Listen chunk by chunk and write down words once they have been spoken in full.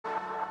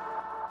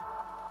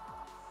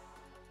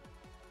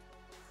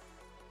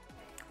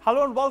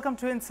Hello and welcome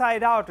to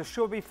Inside Out, a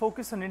show we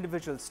focus on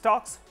individual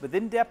stocks with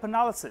in-depth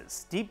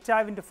analysis, deep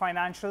dive into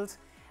financials,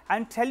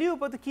 and tell you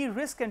about the key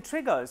risks and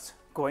triggers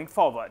going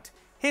forward.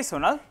 Hey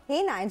Sonal.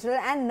 Hey Nigel,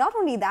 and not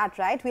only that,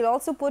 right? We'll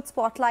also put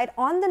spotlight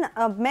on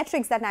the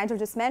metrics that Nigel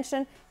just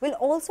mentioned. We'll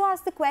also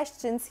ask the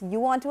questions you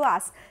want to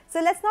ask.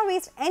 So let's not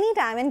waste any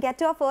time and get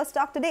to our first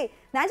stock today.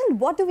 Nigel,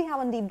 what do we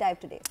have on Deep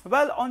Dive today?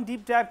 Well, on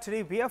Deep Dive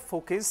today, we are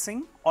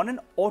focusing on an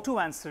auto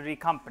ancillary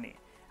company,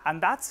 and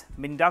that's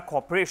Minda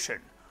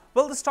Corporation.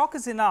 Well, the stock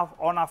is on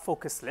our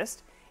focus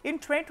list. In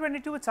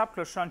 2022, it's up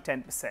close to around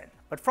 10%.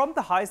 But from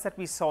the highs that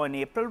we saw in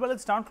April, well,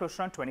 it's down close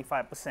to around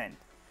 25%.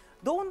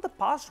 Though in the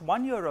past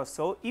 1 year or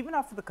so, even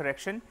after the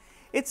correction,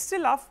 it's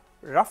still up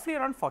roughly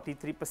around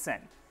 43%.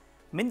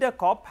 Minda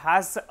Corp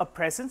has a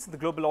presence in the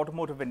global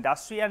automotive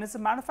industry and is a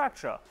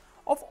manufacturer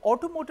of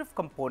automotive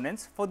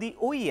components for the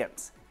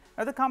OEMs.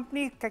 Now, the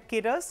company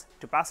caters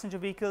to passenger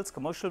vehicles,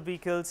 commercial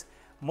vehicles,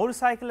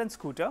 motorcycle and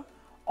scooter,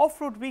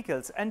 off-road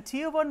vehicles and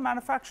Tier 1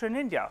 manufacturer in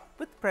India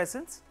with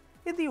presence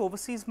in the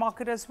overseas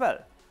market as well.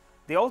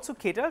 They also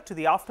cater to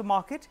the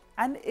aftermarket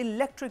and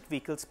electric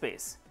vehicle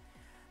space.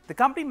 The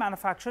company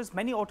manufactures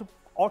many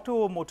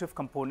automotive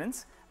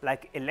components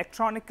like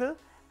electronical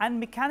and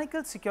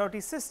mechanical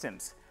security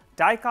systems,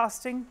 die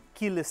casting,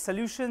 keyless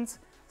solutions,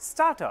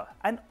 starter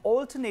and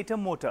alternator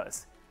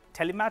motors,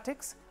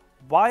 telematics,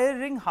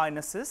 wiring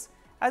harnesses,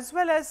 as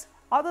well as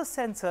other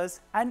sensors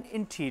and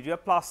interior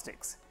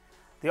plastics.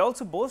 They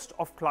also boast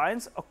of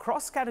clients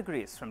across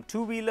categories from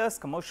two-wheelers,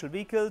 commercial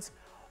vehicles,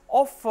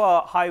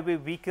 off-highway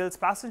vehicles,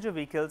 passenger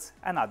vehicles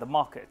and other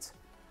markets.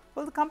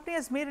 Well, the company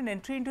has made an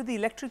entry into the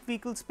electric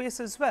vehicle space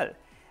as well,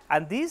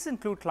 and these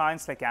include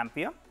clients like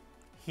Ampere,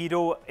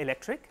 Hero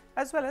Electric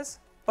as well as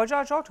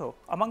Bajaj Auto,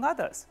 among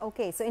others.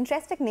 Okay, so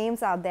interesting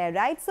names out there,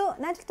 right? So,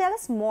 Nigel, tell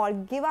us more,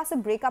 give us a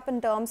breakup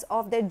in terms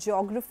of their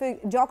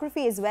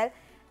geography as well,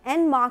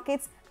 end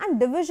markets and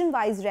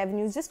division-wise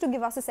revenues, just to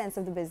give us a sense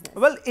of the business.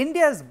 Well,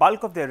 India is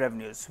bulk of their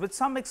revenues with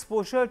some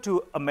exposure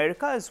to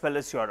America as well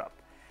as Europe.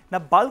 Now,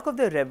 bulk of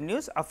their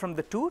revenues are from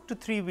the 2 to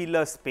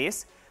 3-wheeler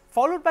space,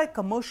 followed by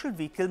commercial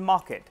vehicle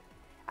market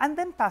and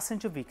then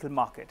passenger vehicle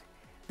market.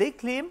 They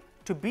claim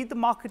to be the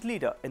market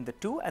leader in the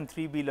 2 and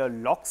 3-wheeler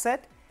lock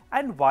set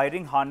and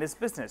wiring harness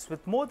business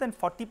with more than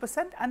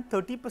 40% and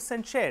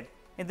 30% share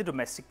in the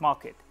domestic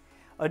market.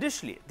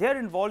 Additionally, they are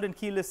involved in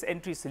keyless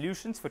entry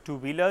solutions for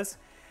two-wheelers,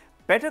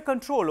 better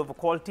control over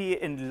quality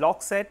in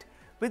lock set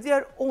with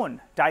their own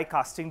die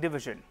casting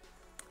division.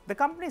 The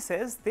company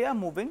says they are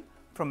moving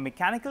from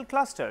mechanical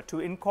cluster to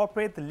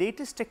incorporate the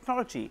latest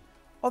technology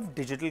of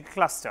digital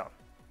cluster.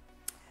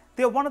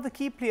 They are one of the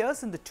key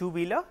players in the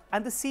two-wheeler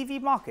and the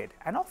CV market,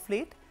 and of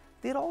late,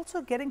 they are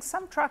also getting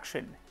some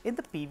traction in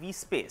the PV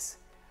space.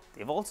 They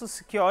have also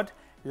secured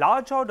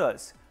large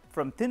orders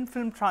from thin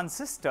film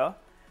transistor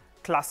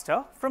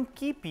cluster from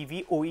key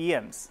PV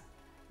OEMs.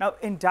 Now,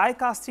 in die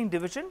casting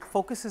division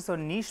focuses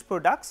on niche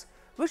products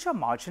which are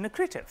margin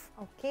accretive.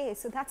 Okay,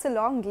 so that's a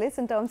long list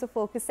in terms of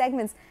focus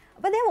segments.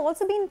 But they've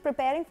also been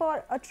preparing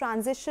for a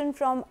transition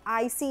from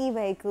ICE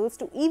vehicles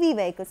to EV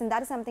vehicles, and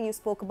that is something you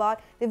spoke about.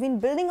 They've been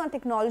building on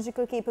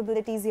technological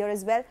capabilities here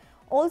as well.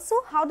 Also,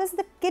 how does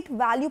the kit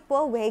value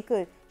per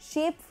vehicle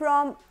shape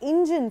from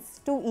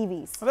engines to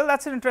EVs? Well,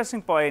 that's an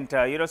interesting point.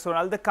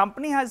 Sonal, the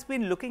company has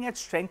been looking at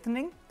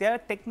strengthening their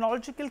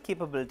technological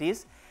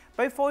capabilities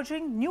by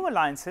forging new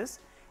alliances.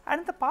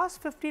 And in the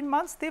past 15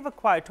 months, they've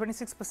acquired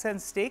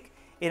 26% stake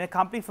in a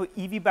company for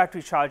EV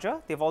battery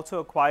charger. They've also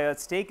acquired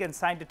stake and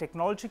signed a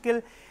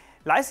technological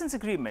license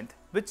agreement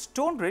with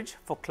Stonebridge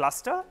for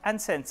cluster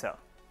and sensor.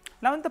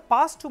 Now, in the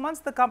past 2 months,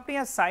 the company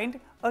has signed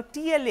a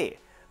TLA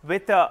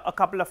with a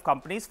couple of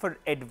companies for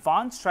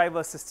advanced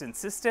driver assistance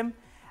system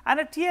and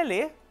a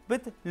TLA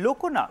with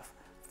Loconav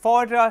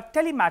for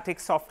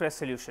telematics software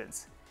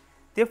solutions.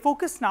 Their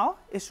focus now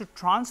is to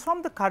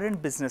transform the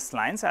current business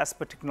lines as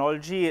per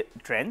technology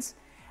trends,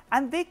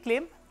 and they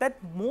claim that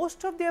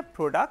most of their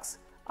products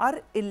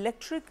are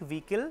electric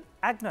vehicle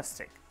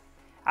agnostic.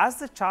 As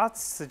the charts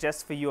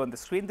suggest for you on the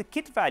screen, the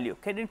kit value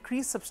can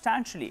increase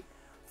substantially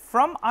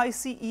from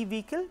ICE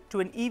vehicle to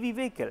an EV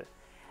vehicle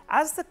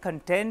as the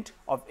content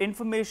of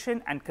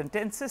information and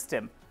content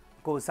system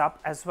goes up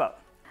as well.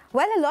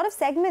 Well, a lot of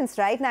segments,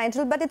 right,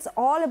 Nigel? But it's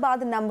all about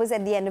the numbers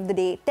at the end of the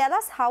day. Tell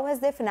us, how has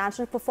their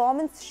financial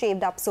performance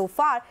shaped up so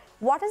far?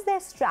 What is their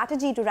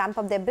strategy to ramp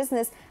up their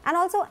business? And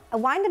also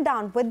wind it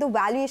down with the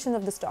valuation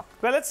of the stock.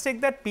 Well, let's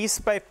take that piece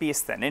by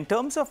piece then. In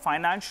terms of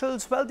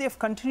financials, well, they have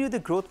continued the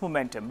growth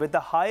momentum with the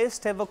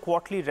highest ever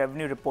quarterly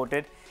revenue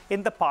reported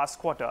in the past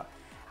quarter.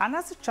 And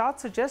as the chart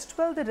suggests,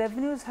 well, the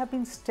revenues have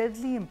been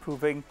steadily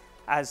improving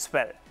as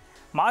well.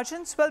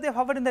 Margins, well, they've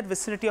hovered in that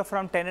vicinity of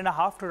around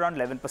 10.5 to around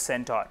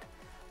 11% odd.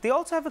 They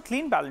also have a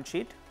clean balance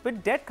sheet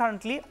with debt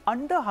currently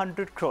under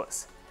 100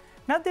 crores.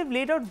 Now, they've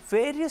laid out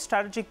various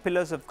strategic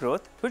pillars of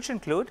growth, which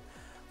include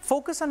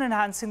focus on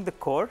enhancing the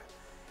core,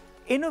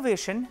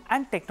 innovation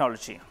and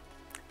technology,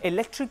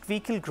 electric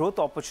vehicle growth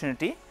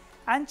opportunity,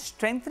 and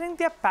strengthening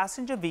their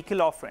passenger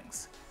vehicle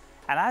offerings.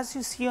 And as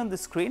you see on the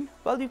screen,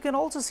 well, you can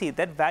also see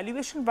that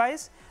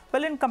valuation-wise,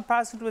 Well, in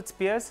comparison to its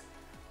peers,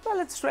 well,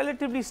 it's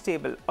relatively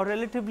stable or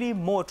relatively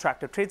more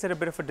attractive, trades at a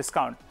bit of a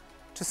discount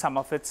to some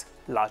of its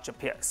larger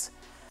peers.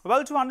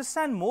 Well, to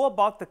understand more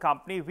about the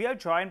company, we are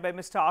joined by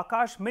Mr.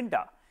 Aakash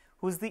Minda,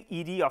 who is the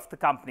ED of the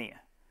company.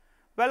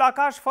 Well,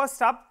 Aakash,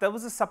 first up, there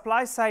was a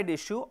supply side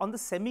issue on the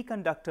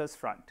semiconductors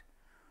front,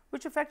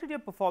 which affected your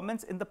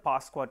performance in the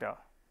past quarter.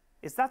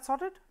 Is that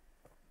sorted?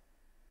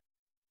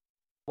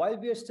 While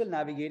we are still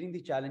navigating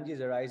the challenges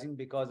arising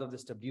because of the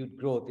subdued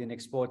growth in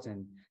exports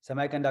and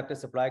semiconductor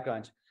supply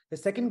crunch, the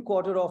second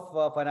quarter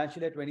of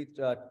financial year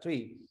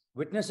 23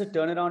 witnessed a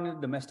turnaround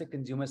in domestic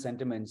consumer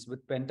sentiments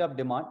with pent-up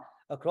demand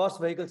across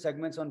vehicle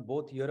segments on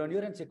both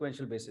year-on-year and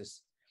sequential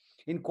basis.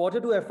 In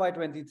quarter 2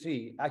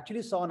 FY23,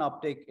 actually saw an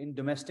uptick in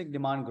domestic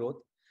demand growth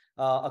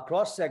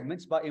across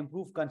segments by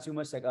improved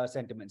consumer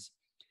sentiments.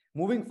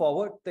 Moving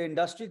forward, the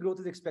industry growth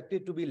is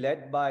expected to be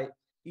led by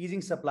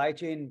easing supply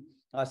chain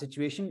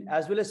situation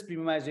as well as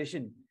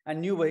premiumization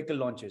and new vehicle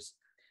launches.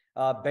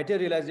 Better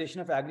realization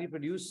of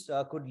agri-produce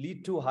could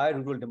lead to higher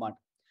rural demand.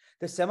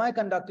 The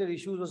semiconductor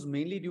issues was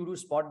mainly due to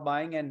spot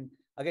buying and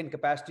again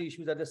capacity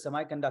issues at the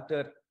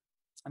semiconductor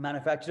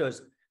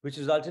manufacturers, which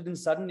resulted in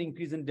sudden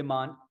increase in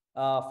demand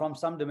from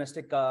some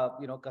domestic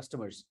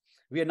customers.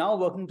 We are now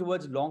working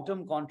towards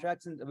long-term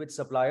contracts with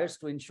suppliers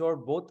to ensure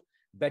both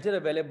better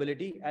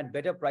availability and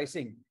better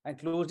pricing, and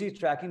closely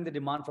tracking the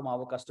demand from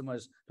our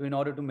customers in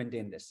order to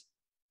maintain this.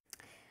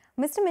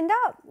 Mr. Minda,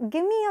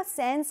 give me a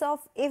sense of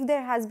if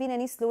there has been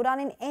any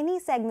slowdown in any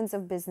segments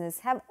of business.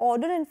 Have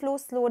order inflow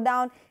slowed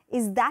down?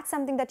 Is that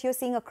something that you're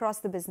seeing across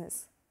the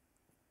business?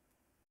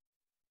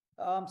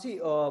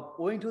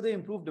 Owing to the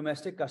improved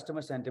domestic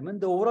customer sentiment,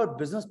 the overall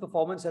business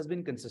performance has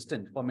been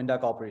consistent for Minda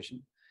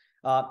Corporation.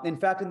 In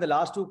fact, in the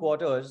last 2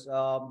 quarters,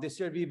 this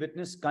year we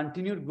witnessed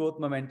continued growth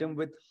momentum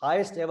with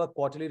highest ever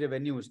quarterly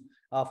revenues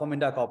for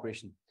Minda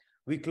Corporation.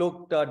 We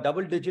clocked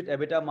double-digit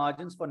EBITDA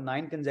margins for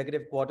 9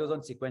 consecutive quarters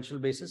on sequential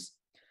basis.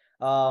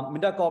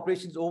 Minda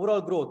Corporation's overall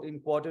growth in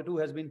quarter 2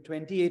 has been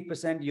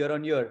 28%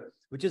 year-on-year,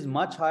 which is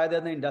much higher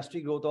than the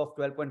industry growth of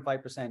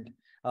 12.5%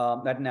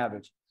 at an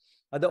average.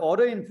 The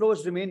order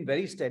inflows remain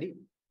very steady.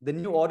 The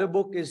new order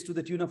book is to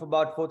the tune of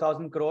about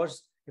 4,000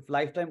 crores, if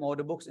lifetime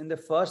order books in the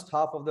first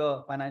half of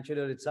the financial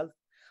year itself.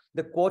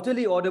 The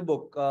quarterly order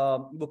book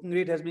booking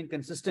rate has been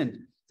consistent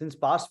since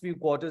past few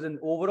quarters, and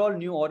overall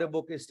new order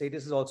book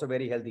status is also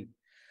very healthy.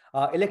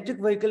 Electric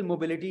vehicle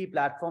mobility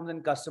platforms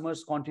and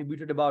customers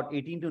contributed about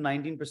 18 to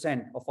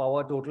 19% of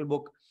our total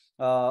book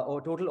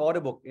or total order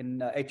book in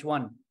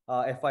H1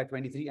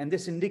 FY23, and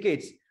this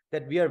indicates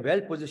that we are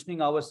well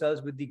positioning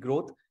ourselves with the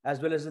growth as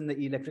well as in the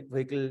electric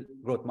vehicle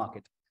growth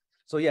market.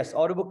 So yes,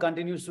 order book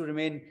continues to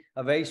remain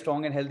very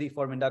strong and healthy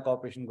for Minda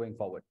Corporation going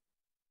forward.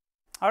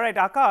 All right,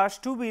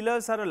 Aakash,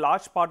 two-wheelers are a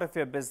large part of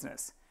your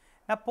business.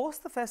 Now,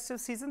 post the festive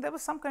season, there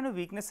was some kind of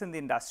weakness in the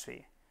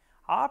industry.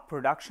 Are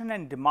production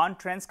and demand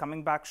trends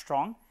coming back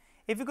strong?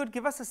 If you could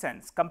give us a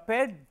sense,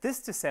 compare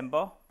this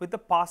December with the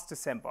past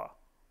December,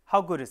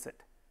 how good is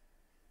it?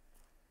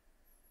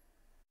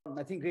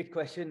 I think great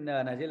question,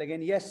 Najil.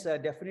 Again, yes,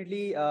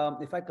 definitely.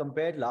 If I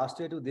compared last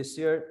year to this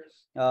year,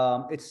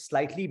 it's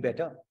slightly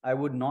better. I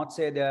would not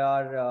say there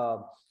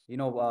are,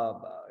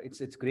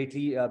 it's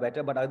greatly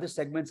better, but other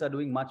segments are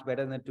doing much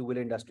better than the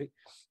two-wheeler industry.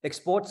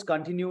 Exports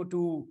continue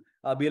to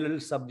be a little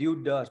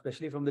subdued,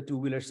 especially from the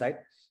two-wheeler side.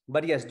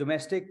 But yes,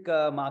 domestic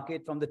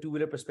market from the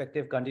two-wheeler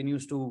perspective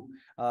continues to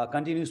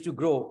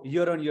grow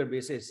year-on-year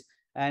basis.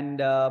 And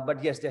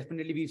but yes,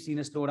 definitely we've seen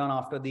a slowdown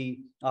after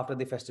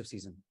the festive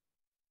season.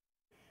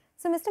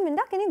 So, Mr.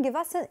 Minda, can you give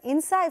us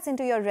insights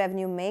into your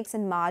revenue mix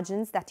and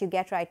margins that you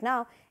get right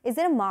now? Is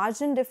there a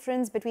margin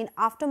difference between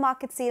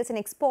aftermarket sales and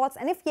exports?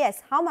 And if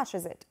yes, how much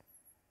is it?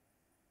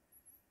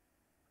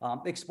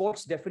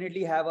 Exports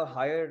definitely have a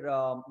higher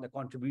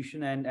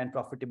contribution and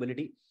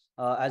profitability,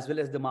 as well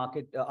as the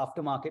market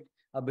aftermarket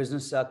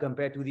business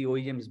compared to the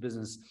OEM's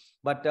business.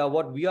 But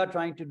what we are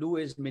trying to do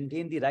is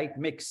maintain the right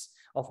mix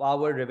of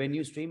our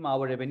revenue stream,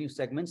 our revenue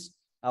segments,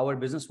 our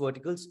business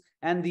verticals,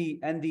 and the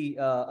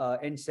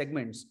end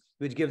segments,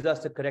 which gives us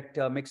the correct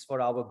mix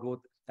for our growth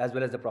as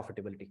well as the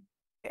profitability.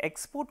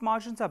 Export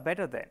margins are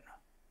better then.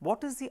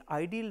 What is the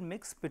ideal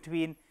mix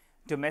between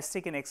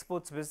domestic and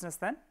exports business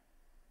then?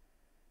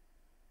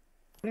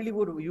 We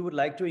would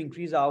like to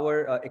increase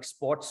our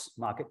exports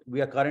market.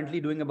 We are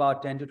currently doing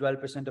about 10 to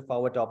 12% of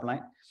our top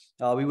line.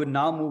 We would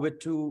now move it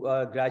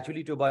to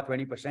gradually to about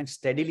 20%,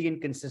 steadily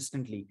and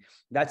consistently.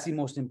 That's the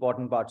most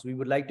important part. So we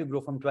would like to grow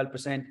from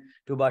 12%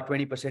 to about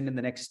 20% in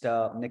the next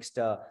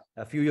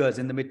few years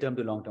in the midterm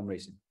to long-term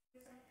racing.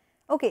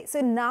 Okay,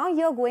 so now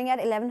you're going at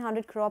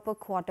 1,100 crore per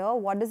quarter.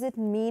 What does it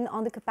mean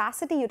on the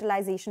capacity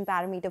utilization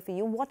parameter for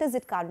you? What is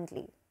it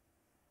currently?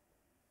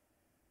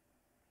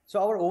 So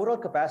our overall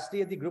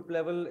capacity at the group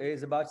level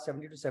is about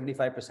 70 to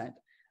 75%.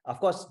 Of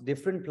course,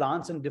 different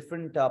plants and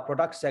different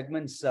product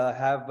segments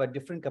have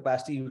different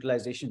capacity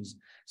utilizations.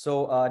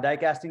 So die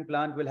casting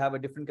plant will have a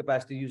different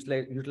capacity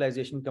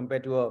utilization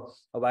compared to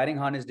a wiring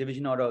harness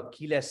division or a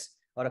keyless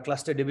or a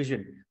cluster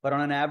division, but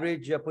on an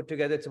average put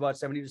together, it's about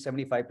 70 to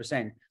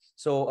 75%.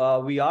 So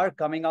we are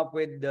coming up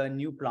with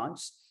new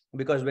plants,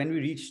 because when we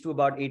reach to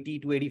about 80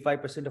 to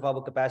 85% of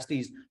our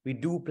capacities, we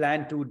do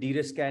plan to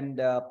de-risk and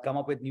come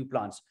up with new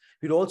plants.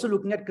 We're also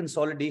looking at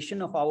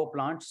consolidation of our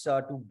plants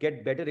to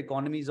get better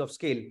economies of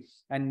scale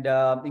and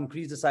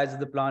increase the size of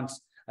the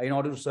plants in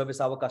order to service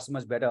our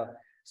customers better.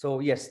 So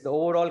yes, the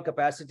overall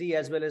capacity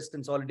as well as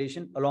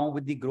consolidation, along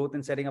with the growth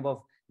and setting up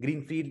of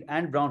greenfield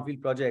and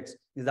brownfield projects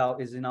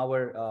is in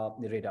our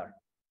radar.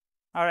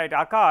 All right,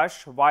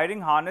 Aakash,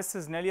 wiring harness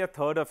is nearly a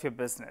third of your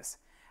business,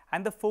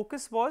 and the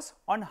focus was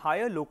on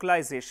higher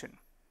localization.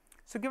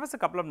 So give us a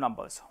couple of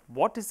numbers.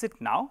 What is it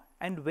now,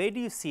 and where do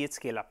you see it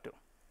scale up to?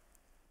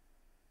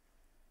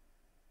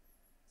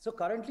 So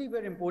currently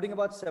we're importing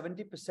about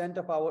 70%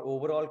 of our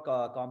overall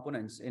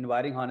components in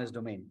wiring harness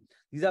domain.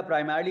 These are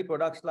primarily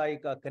products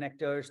like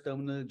connectors,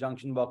 terminal,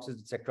 junction boxes,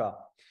 etc.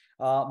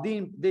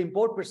 The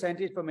import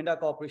percentage for Minda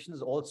Corporation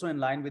is also in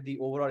line with the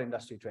overall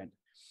industry trend.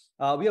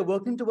 We are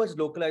working towards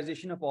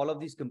localization of all of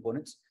these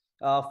components.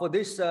 For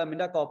this,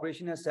 Minda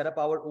Corporation has set up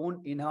our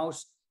own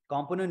in-house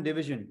component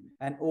division,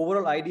 and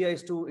overall idea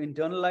is to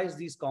internalize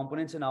these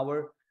components in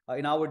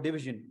our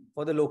division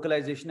for the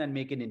localization and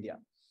make in India.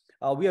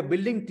 We are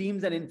building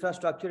teams and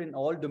infrastructure in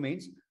all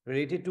domains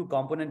related to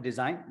component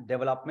design,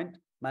 development,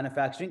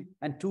 manufacturing,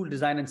 and tool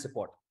design and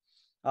support.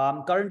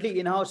 Currently,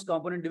 in-house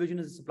component division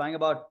is supplying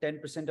about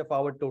 10% of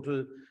our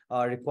total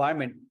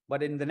requirement,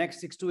 but in the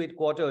next 6 to 8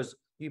 quarters,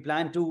 we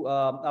plan to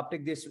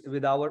uptake this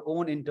with our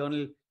own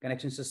internal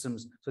connection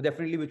systems. So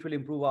definitely, which will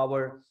improve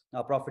our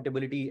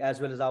profitability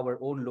as well as our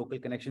own local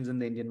connections in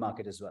the Indian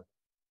market as well.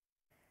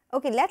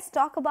 Okay, let's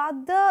talk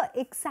about the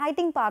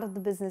exciting part of the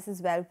business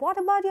as well. What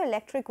about your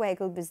electric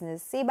vehicle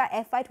business? Say by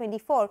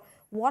FY24,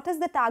 what is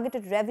the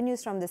targeted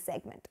revenues from this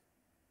segment?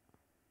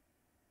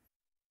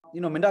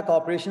 Minda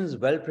Corporation is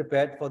well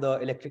prepared for the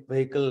electric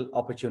vehicle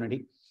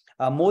opportunity.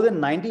 More than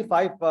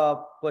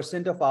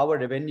 95% of our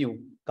revenue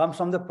comes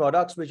from the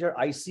products which are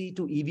IC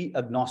to EV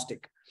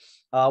agnostic,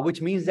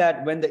 which means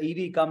that when the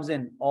EV comes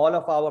in, all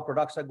of our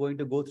products are going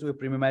to go through a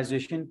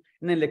premiumization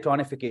and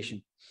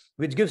electronification,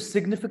 which gives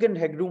significant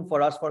headroom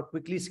for us for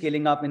quickly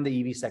scaling up in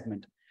the EV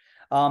segment.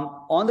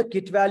 On the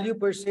kit value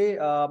per se,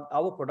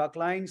 our product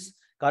lines,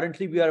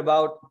 currently we are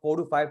about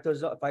 4,000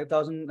 to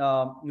 5,000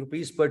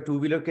 rupees per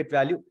two-wheeler kit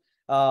value.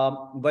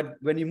 But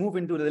when you move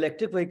into the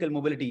electric vehicle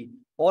mobility,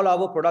 all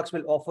our products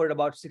will offer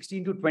about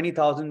 16 to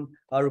 20,000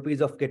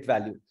 rupees of kit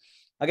value.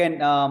 Again,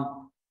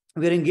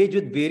 we're engaged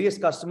with various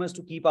customers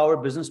to keep our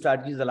business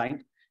strategies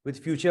aligned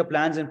with future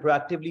plans and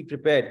proactively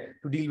prepared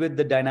to deal with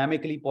the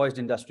dynamically poised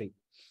industry.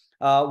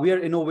 We are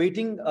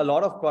innovating a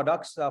lot of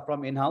products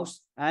from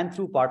in-house and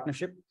through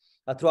partnership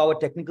through our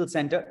technical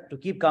center to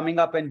keep coming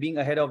up and being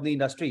ahead of the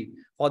industry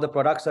for the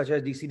products such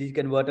as DC-DC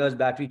converters,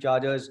 battery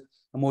chargers,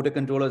 motor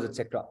controllers,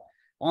 etc.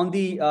 On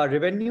the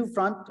revenue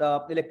front,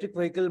 electric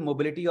vehicle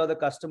mobility or the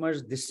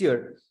customers this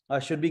year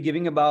should be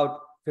giving about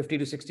 50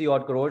 to 60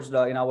 odd crores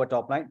in our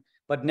top line.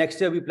 But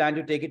next year, we plan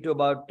to take it to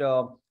about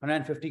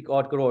 150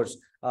 odd crores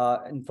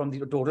from the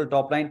total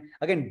top line.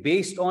 Again,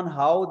 based on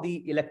how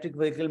the electric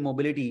vehicle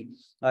mobility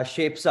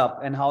shapes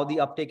up and how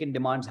the uptake in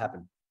demands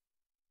happen.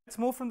 Let's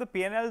move from the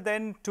P&L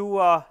then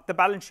to the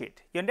balance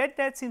sheet. Your net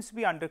debt seems to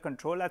be under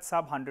control at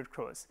sub 100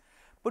 crores.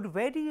 But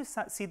where do you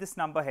see this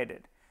number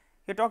headed?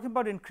 You're talking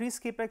about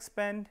increased capex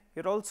spend.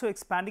 You're also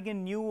expanding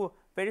in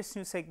various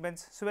new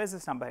segments. So where's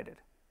this number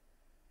headed?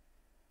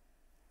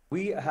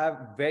 We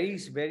have very,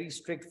 very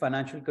strict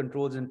financial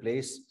controls in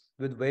place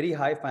with very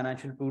high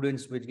financial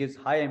prudence, which gives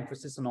high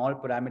emphasis on all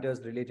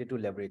parameters related to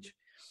leverage.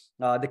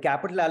 The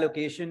capital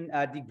allocation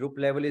at the group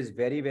level is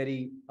very,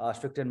 very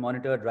strict and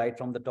monitored right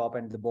from the top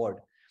and the board.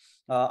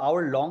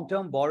 Our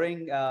long-term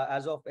borrowing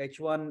as of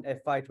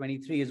H1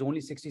 FY23 is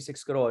only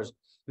 66 crores,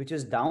 which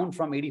is down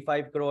from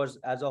 85 crores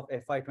as of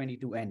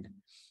FY22 end.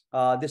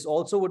 This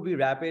also would be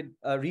repaid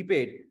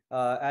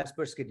as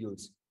per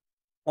schedules.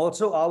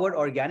 Also, our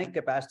organic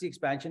capacity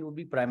expansion would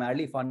be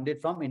primarily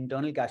funded from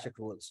internal cash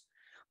accruals.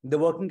 The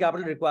working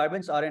capital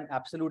requirements are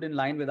in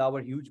line with our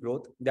huge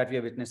growth that we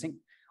are witnessing.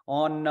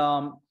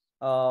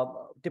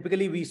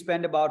 Typically, we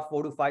spend about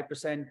 4 to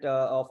 5%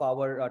 of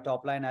our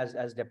top line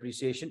as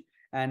depreciation,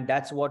 and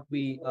that's what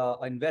we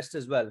invest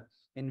as well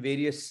in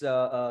various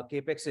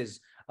capexes.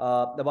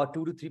 About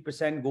 2 to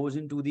 3% goes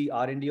into the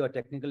R&D or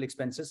technical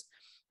expenses.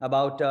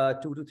 About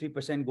 2 to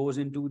 3% goes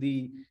into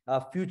the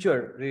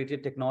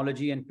future-related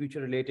technology and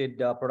future-related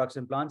products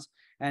and plants,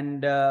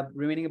 and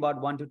remaining about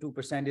 1 to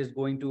 2% is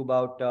going to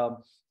about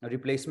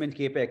replacement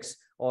capex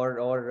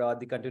or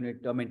the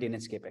continued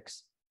maintenance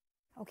capex.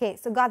 Okay,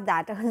 so got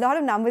that. A lot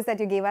of numbers that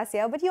you gave us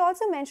here, but you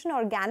also mentioned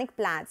organic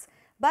plants.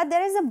 But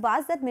there is a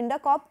buzz that Minda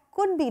Corp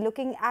could be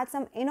looking at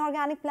some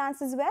inorganic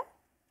plants as well.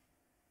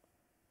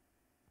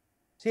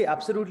 See,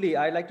 absolutely.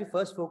 I'd like to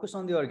first focus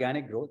on the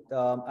organic growth.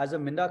 As a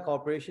Minda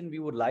Corporation, we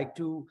would like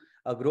to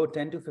grow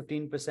 10 to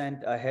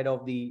 15% ahead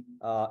of the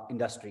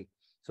industry.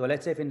 So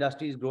let's say if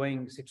industry is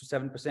growing 6 to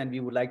 7%,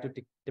 we would like to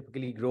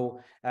typically grow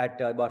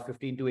at about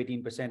 15 to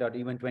 18% or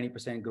even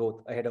 20%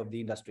 growth ahead of the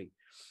industry.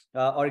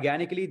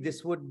 Organically,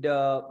 this would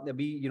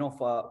be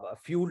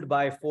fueled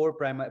by four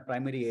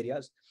primary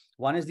areas.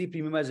 One is the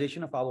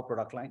premiumization of our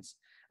product lines.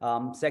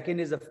 Second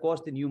is, of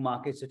course, the new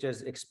markets such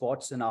as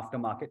exports and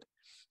aftermarket.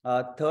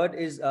 Third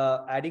is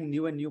adding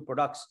new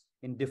products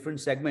in different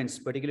segments,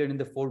 particularly in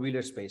the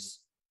four-wheeler space.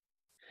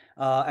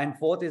 And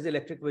fourth is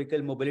electric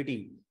vehicle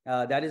mobility.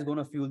 That is going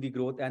to fuel the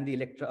growth, and the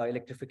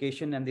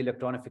electrification and the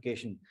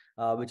electronification,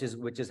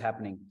 which is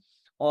happening.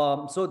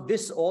 So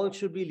this all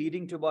should be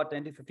leading to about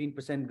 10 to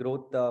 15%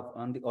 growth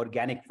on the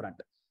organic front.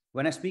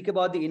 When I speak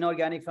about the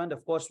inorganic front,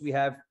 of course, we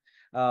have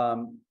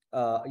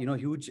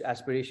huge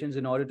aspirations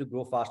in order to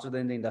grow faster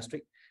than the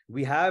industry.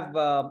 We have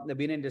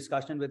been in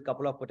discussion with a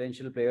couple of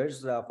potential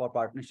players for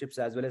partnerships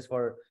as well as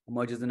for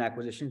mergers and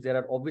acquisitions. There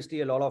are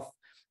obviously a lot of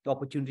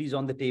opportunities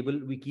on the table.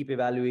 We keep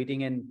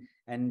evaluating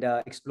and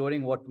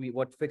exploring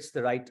what fits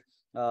the right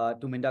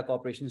to Minda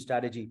Corporation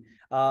strategy.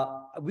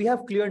 We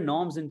have clear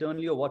norms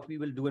internally of what we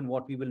will do and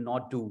what we will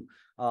not do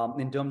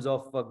in terms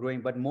of growing.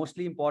 But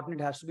mostly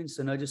important, it has to be in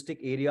synergistic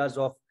areas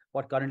of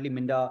what currently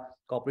Minda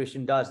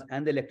Corporation does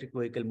and the electric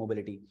vehicle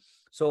mobility.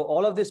 So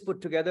all of this put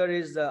together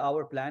is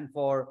our plan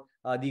for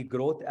the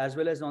growth as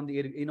well as on the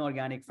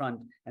inorganic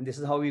front. And this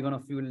is how we're going to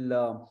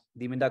fuel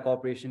the Minda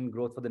Corporation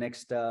growth for the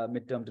next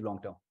midterm to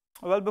long term.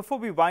 Well, before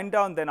we wind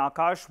down then,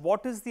 Aakash,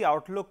 what is the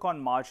outlook on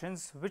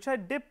margins, which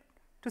had dipped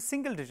to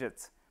single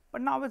digits,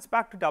 but now it's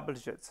back to double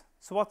digits?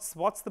 So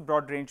what's the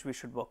broad range we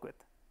should work with?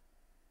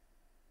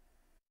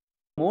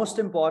 Most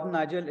important,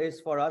 Nigel, is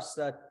for us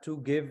to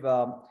give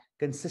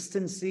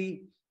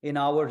consistency in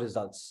our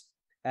results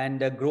and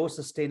grow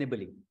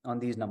sustainably on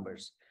these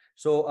numbers.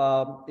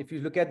 So if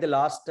you look at the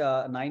last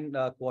 9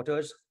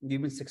 quarters,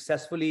 we've been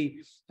successfully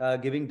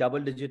giving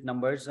double-digit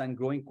numbers and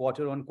growing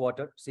quarter on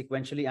quarter,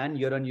 sequentially and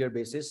year-on-year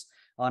basis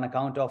on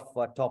account of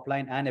top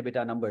line and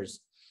EBITDA numbers.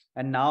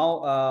 And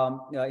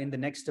now in the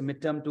next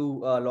midterm to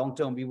long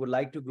term, we would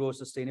like to grow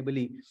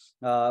sustainably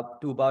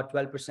to about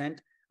 12%,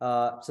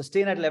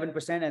 sustain at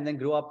 11%, and then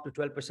grow up to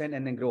 12%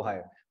 and then grow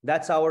higher.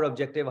 That's our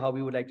objective, how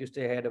we would like to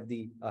stay ahead of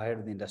the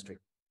industry.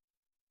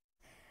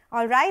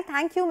 All right.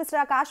 Thank you,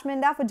 Mr. Aakash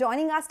Minda, for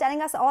joining us, telling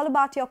us all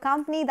about your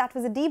company. That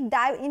was a deep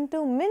dive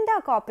into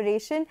Minda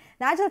Corporation.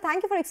 Nigel,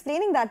 thank you for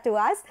explaining that to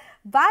us.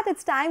 But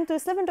it's time to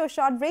slip into a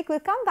short break. We'll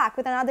come back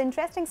with another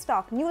interesting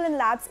stock. Neuland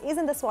Labs is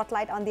in the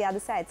spotlight on the other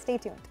side. Stay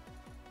tuned.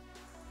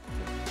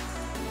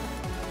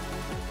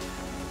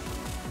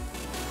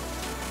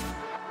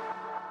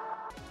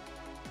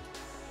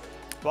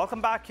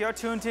 Welcome back. You're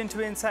tuned into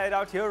Inside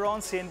Out here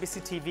on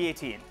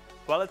CNBC-TV18.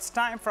 Well, it's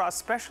time for our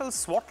special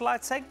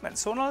Swotlight segment.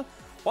 Sonal,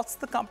 what's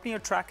the company you're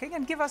tracking,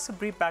 and give us a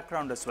brief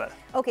background as well.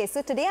 Okay,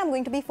 so today I'm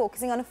going to be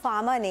focusing on a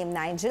pharma named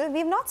Nigel.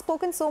 We've not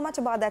spoken so much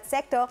about that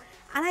sector,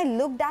 and I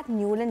looked at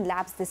Neuland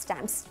Labs this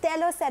time.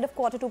 Stellar set of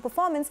Q2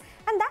 performance,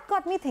 and that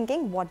got me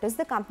thinking, what does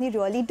the company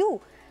really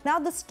do? Now,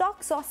 the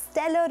stock saw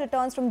stellar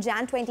returns from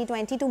Jan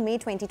 2020 to May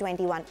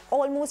 2021,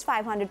 almost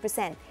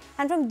 500%.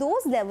 And from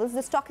those levels,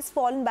 the stock has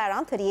fallen by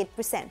around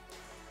 38%.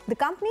 The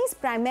company is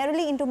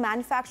primarily into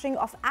manufacturing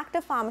of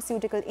active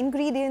pharmaceutical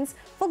ingredients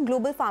for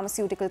global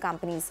pharmaceutical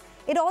companies.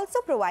 It also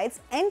provides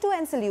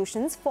end-to-end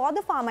solutions for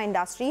the pharma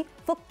industry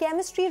for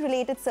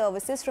chemistry-related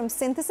services, from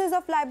synthesis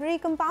of library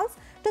compounds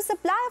to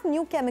supply of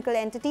new chemical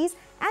entities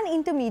and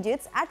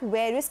intermediates at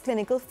various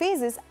clinical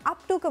phases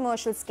up to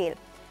commercial scale.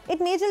 It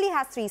majorly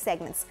has 3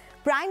 segments.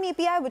 Prime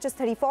API, which is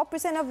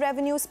 34% of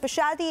revenue,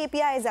 Specialty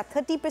API is at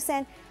 30%,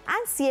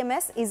 and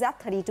CMS is at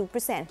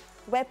 32%.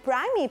 Where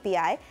Prime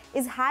API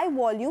is high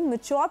volume,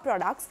 mature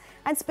products,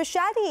 and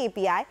Specialty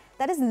API,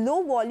 that is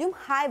low volume,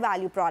 high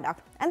value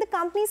product. And the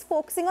company is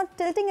focusing on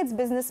tilting its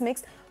business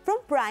mix from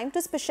Prime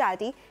to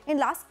Specialty in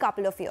last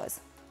couple of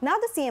years. Now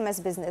the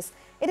CMS business.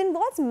 It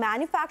involves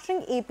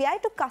manufacturing API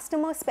to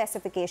customer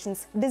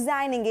specifications,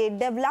 designing it,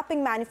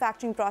 developing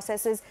manufacturing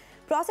processes,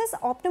 process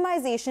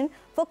optimization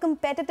for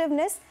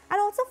competitiveness, and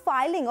also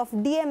filing of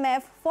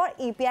DMF for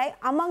API,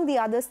 among the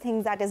other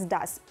things that it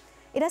does.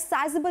 It has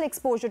sizable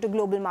exposure to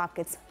global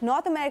markets.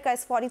 North America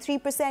is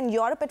 43%,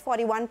 Europe at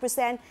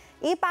 41%,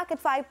 APAC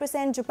at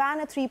 5%, Japan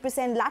at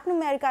 3%, Latin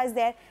America is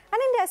there,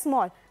 and India is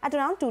small at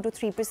around 2 to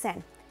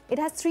 3%. It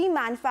has 3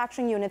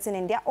 manufacturing units in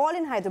India, all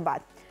in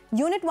Hyderabad.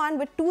 Unit 1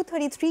 with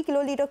 233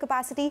 kiloliter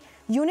capacity,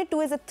 Unit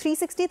 2 is at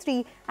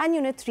 363, and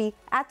Unit 3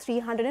 at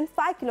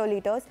 305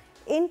 kiloliters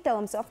in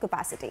terms of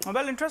capacity.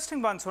 Well,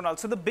 interesting one, Sonal.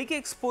 So the big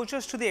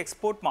exposures to the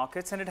export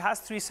markets, and it has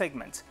 3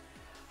 segments.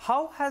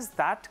 How has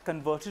that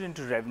converted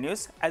into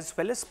revenues as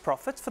well as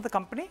profits for the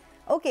company?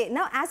 Okay,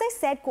 now as I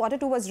said,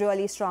 Q2 was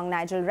really strong,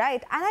 Nigel,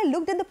 right? And I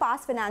looked at the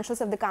past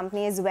financials of the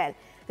company as well.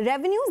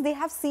 Revenues, they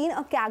have seen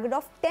a CAGR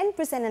of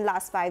 10% in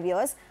last 5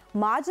 years.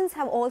 Margins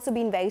have also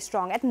been very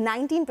strong at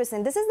 19%.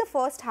 This is the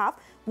first half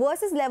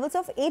versus levels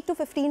of 8 to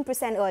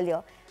 15%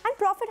 earlier. And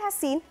profit has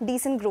seen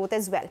decent growth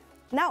as well.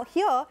 Now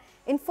here,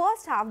 in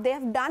first half, they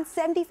have done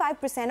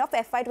 75% of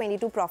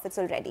FY22 profits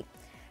already.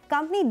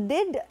 Company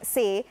did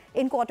say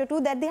in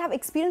Q2 that they have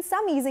experienced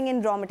some easing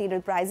in raw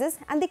material prices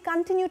and they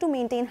continue to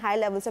maintain high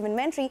levels of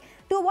inventory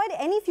to avoid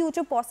any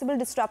future possible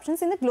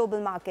disruptions in the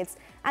global markets.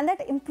 And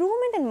that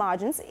improvement in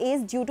margins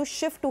is due to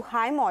shift to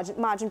high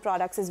margin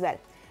products as well.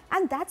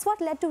 And that's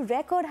what led to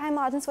record high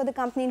margins for the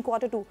company in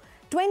Q2,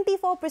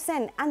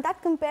 24%, and that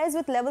compares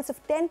with levels of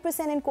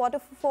 10% in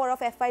Q4 of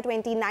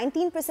FY20,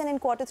 19% in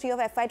Q3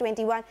 of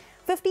FY21,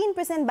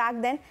 15%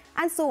 back then,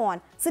 and so on.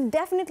 So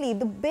definitely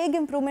the big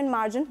improvement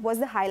margin was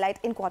the highlight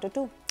in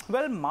Q2.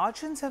 Well,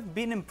 margins have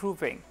been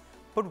improving,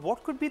 but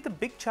what could be the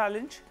big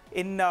challenge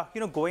in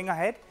going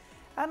ahead?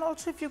 And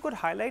also, if you could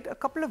highlight a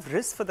couple of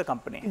risks for the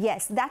company.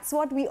 Yes, that's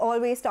what we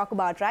always talk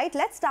about, right?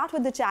 Let's start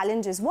with the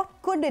challenges. What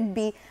could it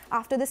be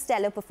after the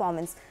stellar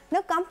performance?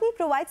 Now, company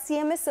provides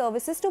CMS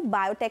services to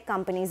biotech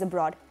companies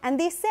abroad. And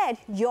they said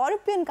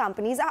European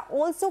companies are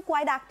also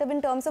quite active in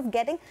terms of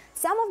getting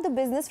some of the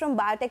business from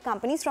biotech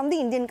companies from the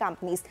Indian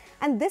companies.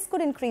 And this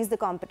could increase the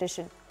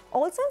competition.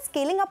 Also, in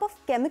scaling up of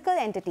chemical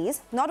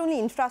entities, not only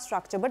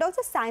infrastructure, but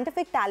also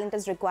scientific talent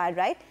is required,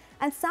 right?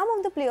 And some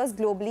of the players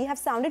globally have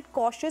sounded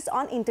cautious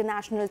on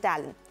international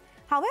talent.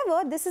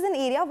 However, this is an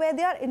area where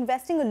they are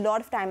investing a lot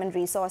of time and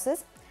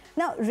resources.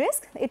 Now,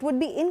 risk, it would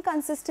be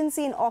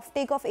inconsistency in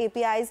offtake of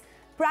APIs,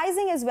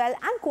 pricing as well,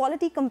 and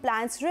quality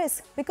compliance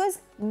risk, because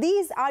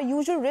these are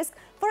usual risks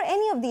for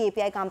any of the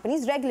API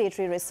companies,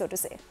 regulatory risks, so to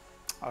say.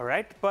 All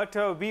right, but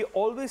we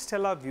always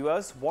tell our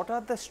viewers what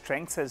are the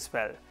strengths as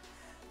well.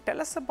 Tell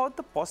us about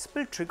the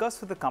possible triggers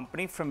for the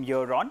company from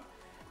here on.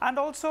 And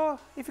also,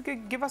 if you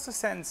could give us a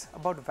sense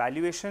about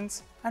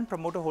valuations and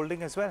promoter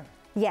holding as well.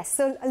 Yes,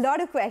 so a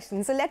lot of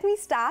questions. So let me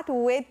start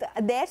with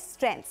their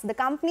strengths. The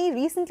company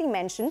recently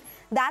mentioned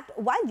that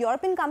while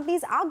European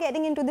companies are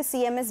getting into the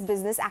CMS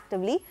business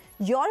actively,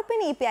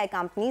 European API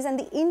companies and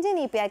the Indian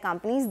API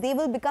companies, they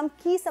will become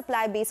key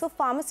supply base for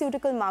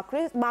pharmaceutical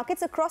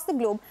markets across the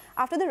globe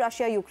after the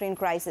Russia-Ukraine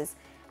crisis.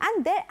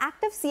 And their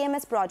active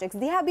CMS projects,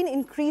 they have been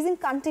increasing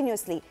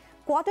continuously.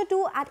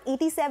 Q2 at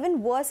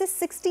 87 versus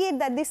 68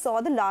 that they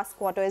saw the last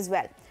quarter as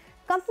well.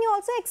 Company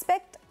also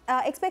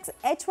expects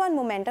H1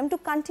 momentum to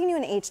continue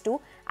in H2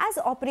 as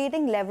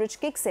operating leverage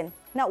kicks in.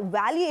 Now,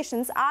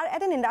 valuations are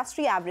at an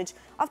industry average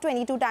of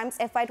 22 times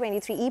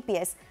FY23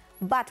 EPS,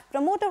 but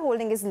promoter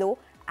holding is low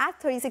at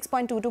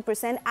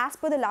 36.22% as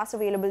per the last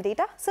available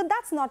data. So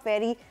that's not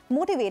very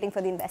motivating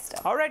for the investor.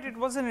 All right, it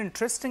was an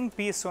interesting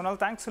piece, Sonal.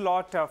 Thanks a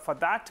lot for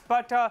that.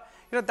 But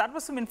that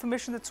was some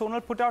information that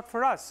Sonal put out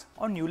for us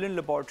on Neuland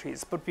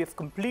Laboratories. But we have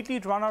completely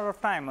run out of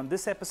time on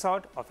this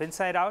episode of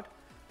Inside Out.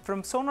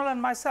 From Sonal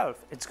and myself,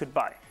 it's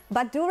goodbye.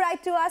 But do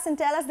write to us and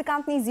tell us the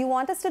companies you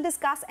want us to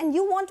discuss and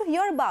you want to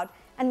hear about,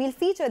 and we'll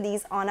feature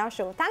these on our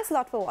show. Thanks a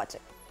lot for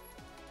watching.